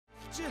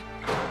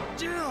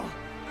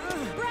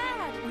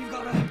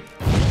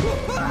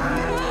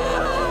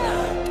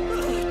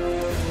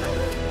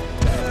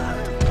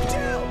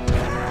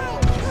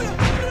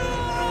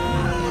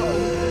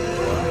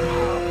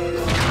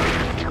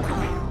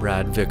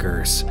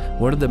Vickers,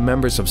 one of the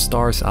members of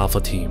STAR's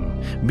Alpha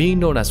team, being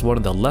known as one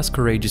of the less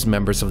courageous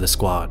members of the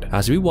squad.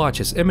 As we watch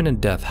his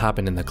imminent death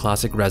happen in the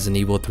classic Resident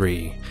Evil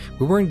 3,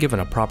 we weren't given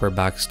a proper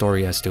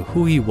backstory as to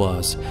who he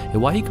was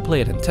and why he could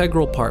play an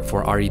integral part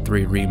for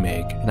RE3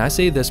 Remake. And I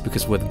say this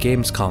because with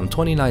gamescom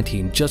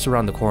 2019 just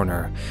around the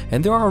corner,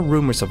 and there are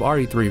rumors of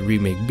RE3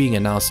 Remake being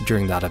announced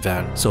during that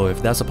event. So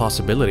if that's a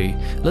possibility,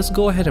 let's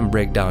go ahead and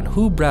break down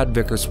who Brad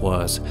Vickers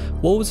was,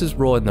 what was his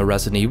role in the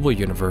Resident Evil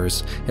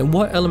universe, and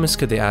what elements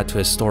could they add to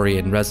his story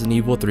in Resident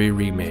Evil 3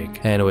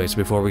 Remake. Anyways,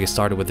 before we get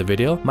started with the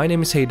video, my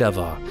name is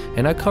DeVuH,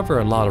 and I cover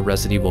a lot of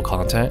Resident Evil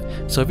content,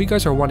 so if you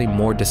guys are wanting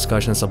more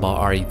discussions about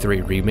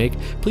RE3 Remake,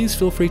 please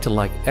feel free to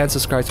like and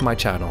subscribe to my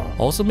channel.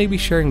 Also, maybe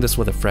sharing this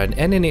with a friend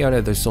and any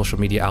other social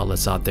media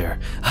outlets out there.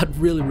 I'd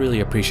really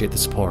appreciate the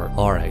support.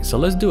 Alright, so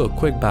let's do a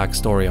quick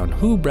backstory on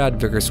who Brad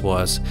Vickers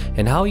was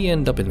and how he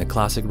ended up in the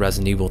classic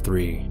Resident Evil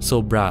 3.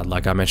 So Brad,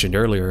 like I mentioned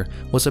earlier,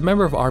 was a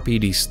member of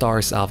RPD's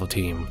STAR's Alpha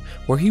team,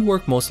 where he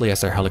worked mostly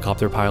as their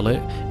helicopter pilot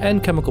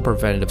and chemical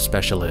preventative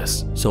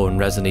specialist. So in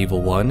Resident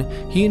Evil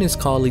 1, he and his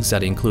colleagues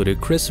that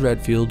included Chris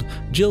Redfield,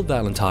 Jill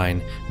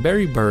Valentine,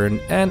 Barry Byrne,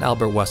 and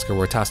Albert Wesker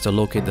were tasked to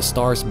locate the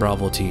STAR's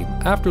Bravo team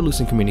after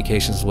losing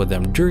communications with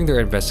them during their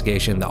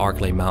investigation in the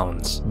Arklay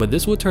Mountains. But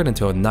this would turn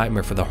into a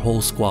nightmare for the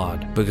whole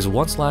squad, because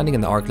once landing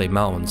in the Arklay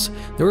Mountains,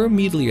 they were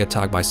immediately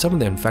attacked by some of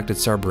the infected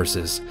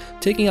Cerberuses,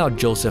 taking out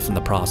Joseph in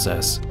the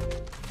process.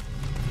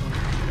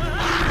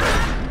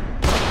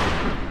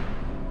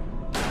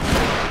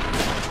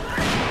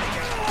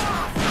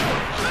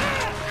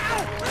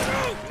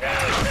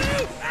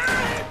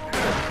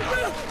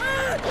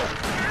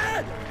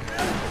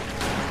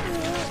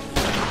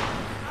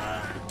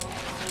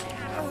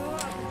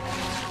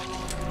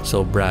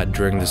 So Brad,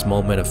 during this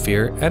moment of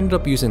fear, ended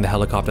up using the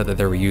helicopter that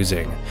they were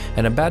using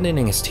and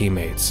abandoning his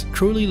teammates,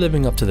 truly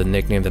living up to the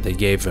nickname that they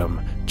gave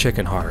him,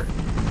 Chicken Heart.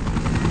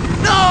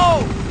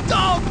 No!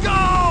 Don't go!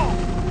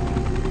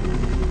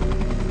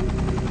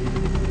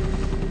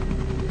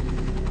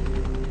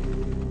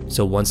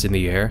 So once in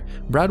the air,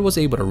 Brad was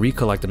able to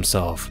recollect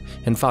himself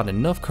and found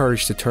enough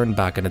courage to turn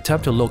back and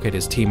attempt to locate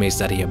his teammates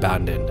that he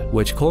abandoned,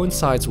 which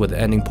coincides with the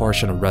ending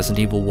portion of Resident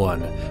Evil 1,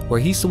 where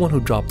he's the one who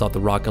dropped off the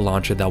rocket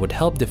launcher that would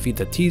help defeat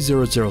the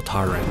T-00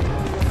 tyrant.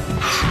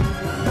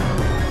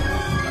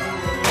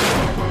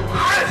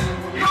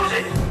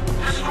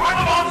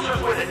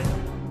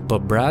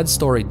 But Brad's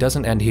story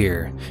doesn't end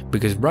here,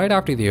 because right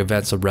after the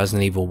events of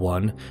Resident Evil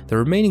 1, the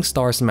remaining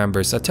STAR's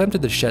members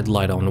attempted to shed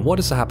light on what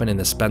has happened in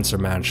the Spencer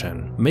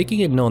mansion,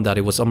 making it known that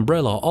it was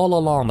Umbrella all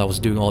along that was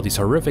doing all these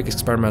horrific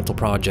experimental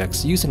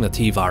projects using the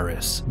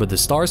T-virus. But the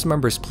STAR's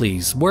members'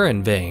 pleas were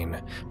in vain,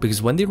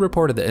 because when they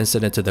reported the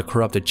incident to the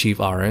corrupted Chief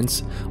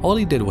Arons, all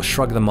he did was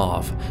shrug them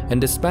off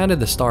and disbanded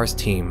the STAR's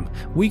team,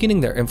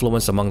 weakening their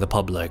influence among the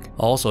public.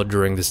 Also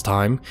during this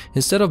time,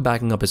 instead of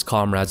backing up his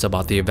comrades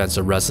about the events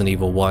of Resident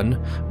Evil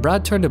 1,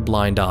 Brad turned a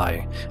blind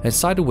eye and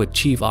sided with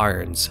Chief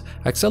Arons,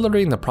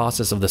 accelerating the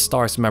process of the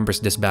STAR's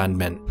members'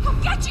 disbandment.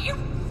 I'll get you, you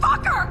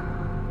fucker!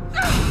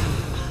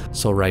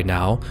 So right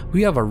now,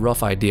 we have a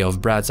rough idea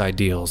of Brad's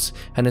ideals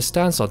and his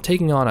stance on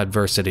taking on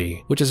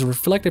adversity, which is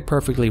reflected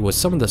perfectly with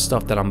some of the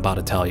stuff that I'm about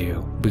to tell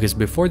you. Because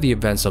before the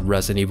events of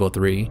Resident Evil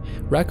 3,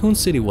 Raccoon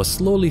City was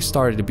slowly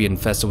starting to be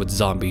infested with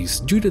zombies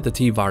due to the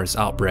T-virus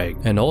outbreak.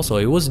 And also,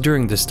 it was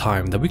during this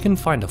time that we can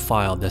find a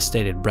file that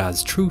stated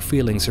Brad's true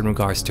feelings in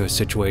regards to his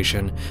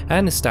situation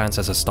and his stance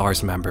as a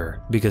STAR's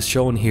member. Because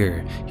shown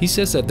here, he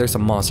says that there's a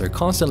monster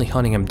constantly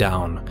hunting him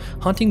down,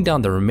 hunting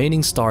down the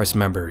remaining STAR's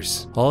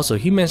members. Also,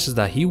 he mentions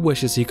that he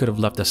wishes he could have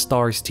left the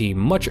STAR's team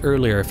much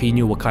earlier if he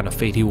knew what kind of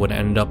fate he would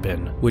end up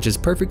in, which is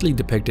perfectly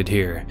depicted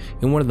here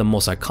in one of the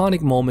most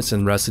iconic moments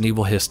in Resident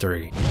Evil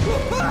history.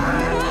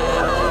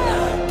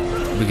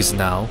 Because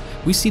now,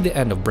 we see the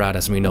end of Brad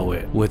as we know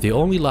it, with the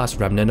only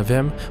last remnant of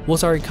him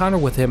was our encounter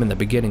with him in the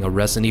beginning of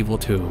Resident Evil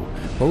 2,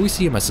 where we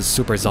see him as a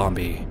super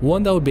zombie,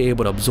 one that would be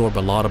able to absorb a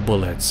lot of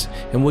bullets,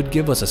 and would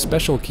give us a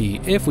special key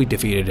if we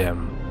defeated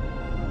him.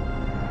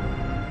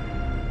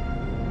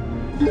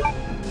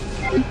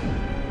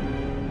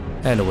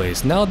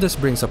 Anyways, now this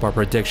brings up our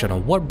prediction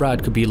on what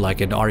Brad could be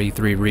like in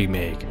RE3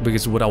 Remake,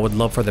 because what I would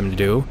love for them to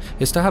do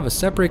is to have a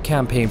separate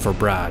campaign for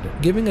Brad,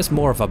 giving us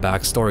more of a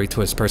backstory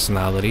to his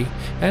personality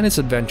and his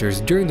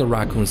adventures during the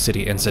Raccoon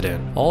City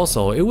incident.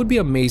 Also, it would be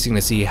amazing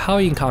to see how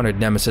he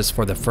encountered Nemesis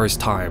for the first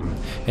time,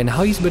 and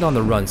how he's been on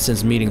the run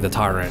since meeting the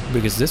Tyrant,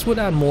 because this would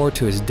add more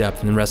to his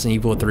depth in Resident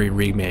Evil 3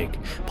 Remake,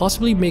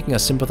 possibly making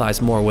us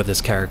sympathize more with his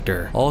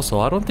character.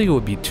 Also, I don't think it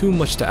would be too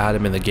much to add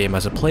him in the game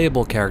as a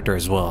playable character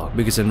as well,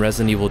 because in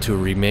Resident Evil 2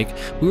 Remake,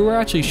 we were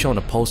actually shown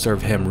a poster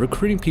of him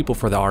recruiting people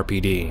for the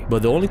RPD.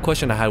 But the only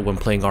question I had when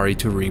playing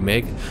RE2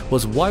 Remake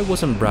was why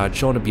wasn't Brad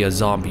shown to be a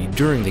zombie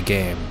during the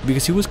game?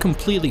 Because he was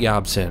completely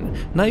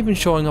absent, not even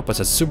showing up as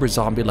a super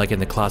zombie like in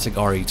the classic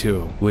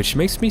RE2, which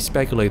makes me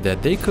speculate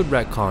that they could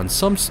retcon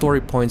some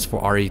story points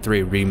for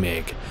RE3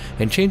 Remake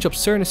and change up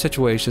certain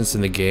situations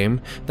in the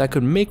game that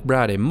could make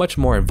Brad a much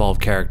more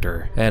involved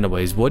character.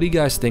 Anyways, what do you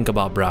guys think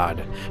about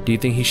Brad? Do you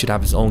think he should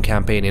have his own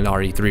campaign in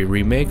RE3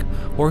 Remake,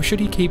 or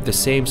should he keep the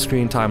same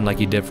screen time like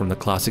you did from the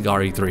classic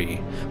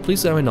RE3?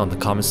 Please let me know in the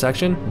comment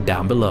section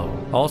down below.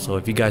 Also,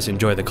 if you guys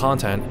enjoy the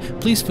content,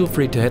 please feel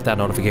free to hit that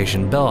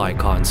notification bell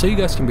icon so you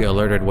guys can be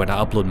alerted when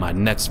I upload my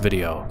next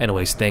video.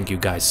 Anyways, thank you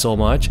guys so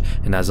much,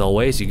 and as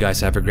always, you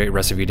guys have a great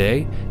rest of your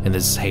day, and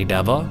this is Hey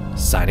DeVuH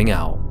signing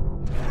out.